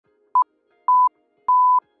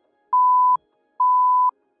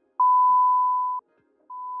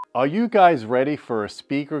Are you guys ready for a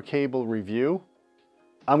speaker cable review?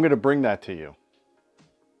 I'm going to bring that to you.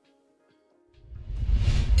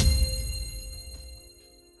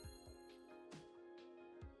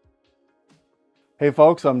 Hey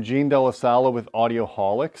folks, I'm Gene Delasala with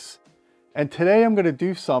Audioholics, and today I'm going to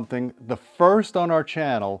do something, the first on our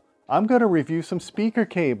channel. I'm going to review some speaker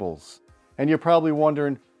cables. And you're probably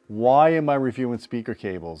wondering, why am I reviewing speaker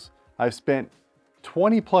cables? I've spent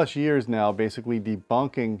 20 plus years now basically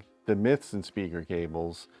debunking the myths in speaker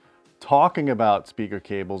cables, talking about speaker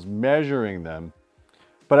cables, measuring them,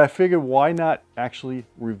 but I figured why not actually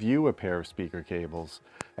review a pair of speaker cables?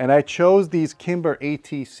 And I chose these Kimber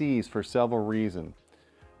ATCs for several reasons.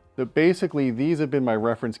 Basically, these have been my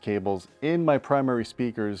reference cables in my primary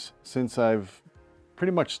speakers since I've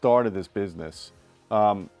pretty much started this business.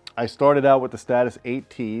 I started out with the Status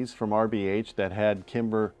 8Ts from RBH that had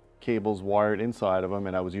Kimber cables wired inside of them,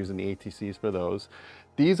 and I was using the ATCs for those.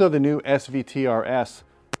 These are the new SVTRS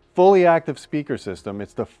fully active speaker system.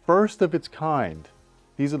 It's the first of its kind.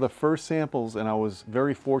 These are the first samples, and I was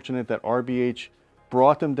very fortunate that RBH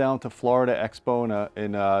brought them down to Florida Expo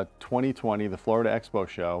in 2020, the Florida Expo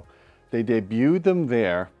show. They debuted them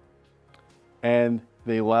there, and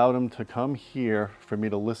they allowed them to come here for me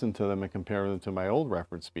to listen to them and compare them to my old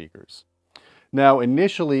reference speakers. Now,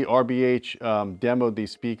 initially, RBH demoed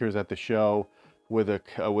these speakers at the show with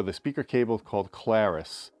a speaker cable called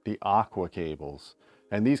Claris, the Aqua cables.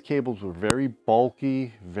 And these cables were very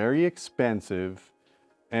bulky, very expensive,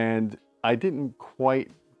 and I didn't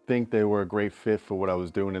quite think they were a great fit for what I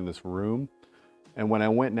was doing in this room. And when I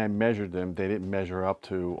went and I measured them, they didn't measure up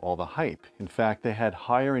to all the hype. In fact, they had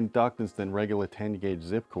higher inductance than regular 10 gauge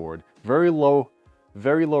zip cord. Very low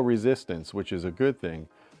resistance, which is a good thing.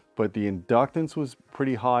 But the inductance was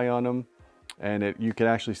pretty high on them, and you can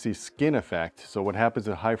actually see skin effect. So what happens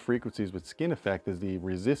at high frequencies with skin effect is the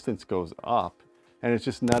resistance goes up, and it's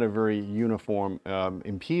just not a very uniform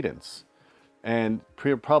impedance. And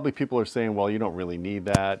probably people are saying, well, you don't really need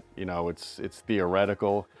that. You know, it's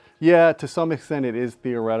theoretical. Yeah, to some extent it is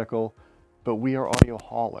theoretical, but we are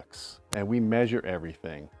audioholics and we measure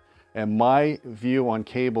everything. And my view on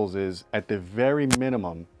cables is, at the very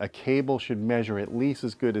minimum, a cable should measure at least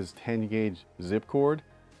as good as 10 gauge zip cord,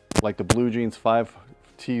 like the Blue Jeans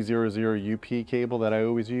 5T00 UP cable that I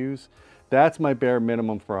always use. That's my bare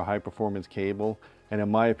minimum for a high performance cable. And in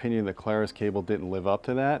my opinion, the Claris cable didn't live up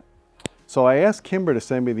to that. So I asked Kimber to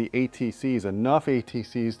send me the ATCs, enough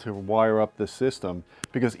ATCs to wire up the system,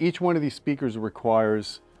 because each one of these speakers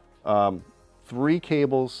requires 3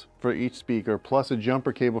 cables for each speaker, plus a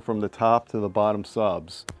jumper cable from the top to the bottom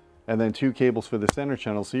subs, and then 2 cables for the center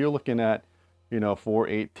channel. So you're looking at, 4,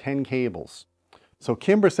 8, 10 cables. So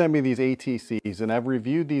Kimber sent me these ATCs, and I've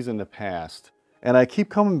reviewed these in the past, and I keep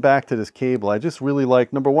coming back to this cable. I just really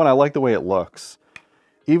like, number one, I like the way it looks.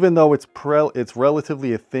 Even though it's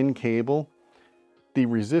relatively a thin cable, the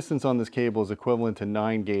resistance on this cable is equivalent to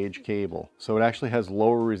 9 gauge cable. So it actually has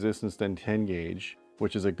lower resistance than 10 gauge,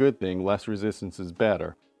 which is a good thing. Less resistance is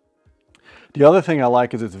better. The other thing I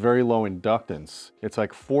like is it's very low inductance. It's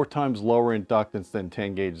like 4 times lower inductance than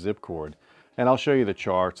 10 gauge zip cord. And I'll show you the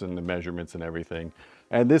charts and the measurements and everything.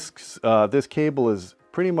 And this cable is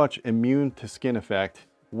pretty much immune to skin effect,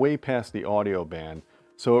 way past the audio band.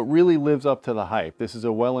 So it really lives up to the hype. This is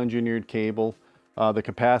a well-engineered cable. The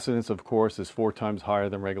capacitance, of course, is 4 times higher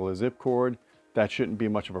than regular zip cord. That shouldn't be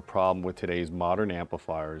much of a problem with today's modern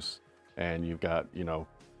amplifiers. And you've got,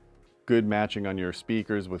 good matching on your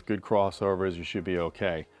speakers with good crossovers. You should be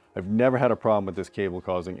okay. I've never had a problem with this cable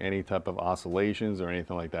causing any type of oscillations or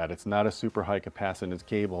anything like that. It's not a super high capacitance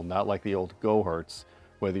cable, not like the old GoHertz,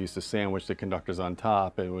 where they used to sandwich the conductors on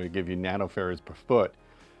top and it would give you nanofarads per foot.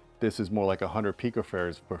 This is more like 100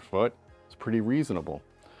 picofarads per foot. It's pretty reasonable.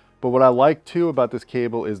 But what I like too about this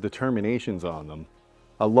cable is the terminations on them.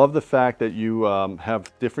 I love the fact that you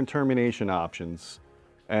have different termination options,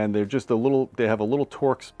 and they're just they have a little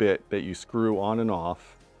Torx bit that you screw on and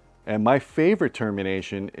off. And my favorite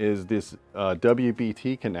termination is this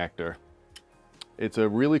WBT connector. It's a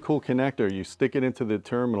really cool connector. You stick it into the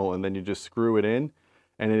terminal and then you just screw it in,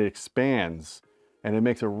 and it expands, and it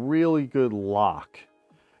makes a really good lock.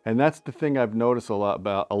 And that's the thing I've noticed a lot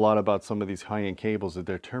about some of these high-end cables, that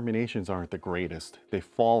their terminations aren't the greatest. They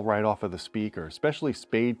fall right off of the speaker, especially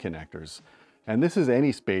spade connectors. And this is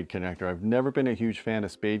any spade connector. I've never been a huge fan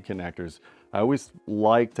of spade connectors. I always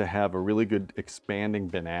like to have a really good expanding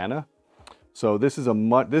banana. So this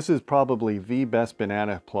is probably the best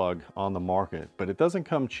banana plug on the market, but it doesn't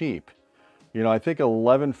come cheap. I think an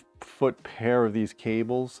 11-foot pair of these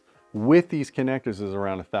cables with these connectors is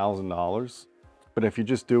around $1,000. But if you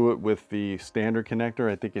just do it with the standard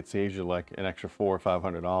connector, I think it saves you like an extra $400 or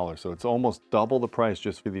 $500. So it's almost double the price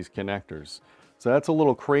just for these connectors. So that's a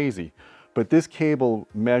little crazy. But this cable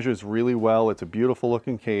measures really well. It's a beautiful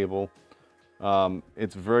looking cable.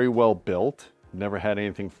 It's very well built. Never had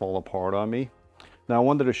anything fall apart on me. Now I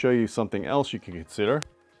wanted to show you something else you can consider.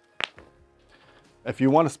 If you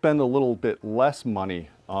want to spend a little bit less money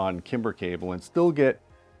on Kimber cable and still get,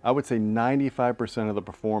 I would say 95% of the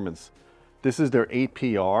performance, this is their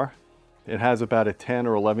 8PR. It has about a 10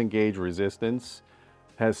 or 11 gauge resistance.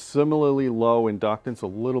 Has similarly low inductance, a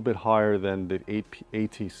little bit higher than the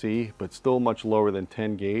ATC, but still much lower than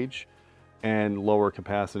 10 gauge and lower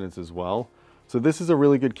capacitance as well. So this is a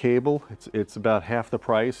really good cable. It's about half the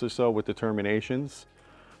price or so with the terminations.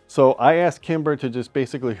 So I asked Kimber to just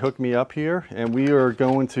basically hook me up here, and we are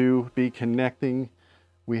going to be connecting.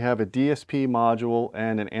 We have a DSP module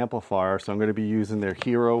and an amplifier, so I'm going to be using their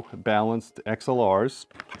Hero balanced XLRs.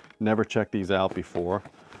 Never checked these out before.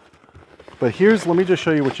 But let me just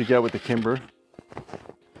show you what you get with the Kimber.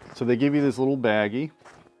 So they give you this little baggie.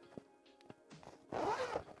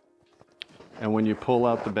 And when you pull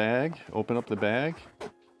out the bag, open up the bag,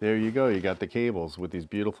 there you go. You got the cables with these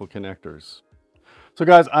beautiful connectors. So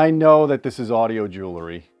guys, I know that this is audio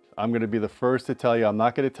jewelry. I'm going to be the first to tell you, I'm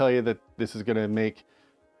not going to tell you that this is going to make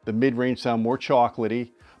the mid-range sound more chocolatey.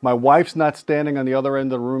 My wife's not standing on the other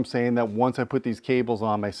end of the room saying that once I put these cables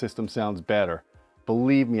on, my system sounds better.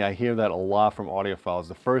 Believe me, I hear that a lot from audiophiles.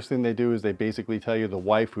 The first thing they do is they basically tell you the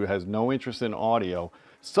wife who has no interest in audio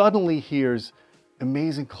suddenly hears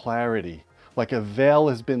amazing clarity, like a veil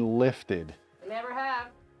has been lifted. Never have.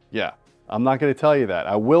 Yeah, I'm not going to tell you that.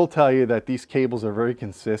 I will tell you that these cables are very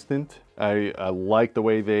consistent. I like the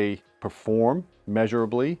way they perform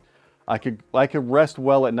measurably. I could rest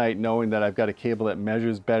well at night knowing that I've got a cable that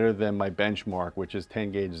measures better than my benchmark, which is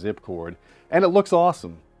 10 gauge zip cord. And it looks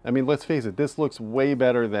awesome. I mean, let's face it, this looks way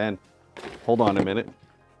better than, hold on a minute.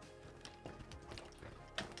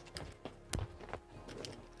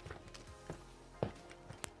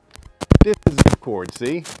 This is zip cord,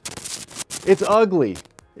 see? It's ugly.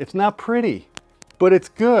 It's not pretty, but it's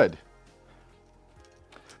good.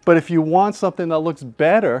 But if you want something that looks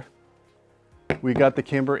better, we got the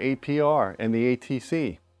Kimber 8PR and the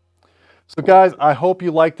ATC. So guys, I hope you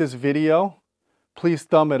liked this video. Please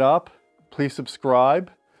thumb it up. Please subscribe.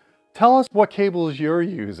 Tell us what cables you're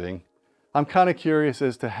using. I'm kind of curious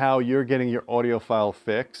as to how you're getting your audiophile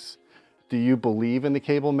fix. Do you believe in the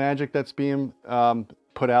cable magic that's being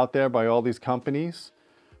put out there by all these companies?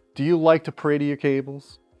 Do you like to pray to your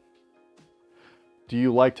cables? Do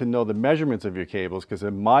you like to know the measurements of your cables? Because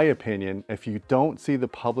in my opinion, if you don't see the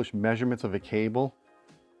published measurements of a cable,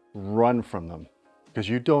 run from them. Because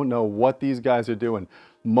you don't know what these guys are doing.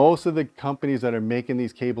 Most of the companies that are making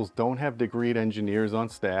these cables don't have degreed engineers on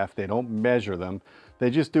staff. They don't measure them. They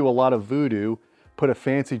just do a lot of voodoo, put a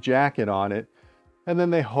fancy jacket on it, and then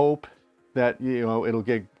they hope that, you know, it'll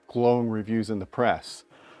get glowing reviews in the press.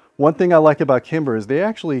 One thing I like about Kimber is they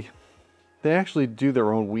actually do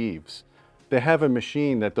their own weaves. They have a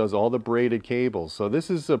machine that does all the braided cables. So this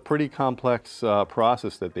is a pretty complex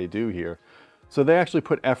process that they do here. So they actually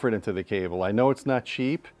put effort into the cable. I know it's not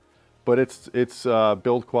cheap, but its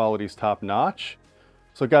build quality is top notch.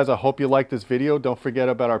 So guys, I hope you liked this video. Don't forget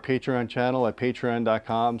about our Patreon channel at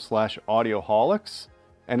patreon.com/audioholics.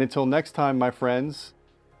 And until next time, my friends,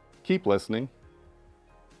 keep listening.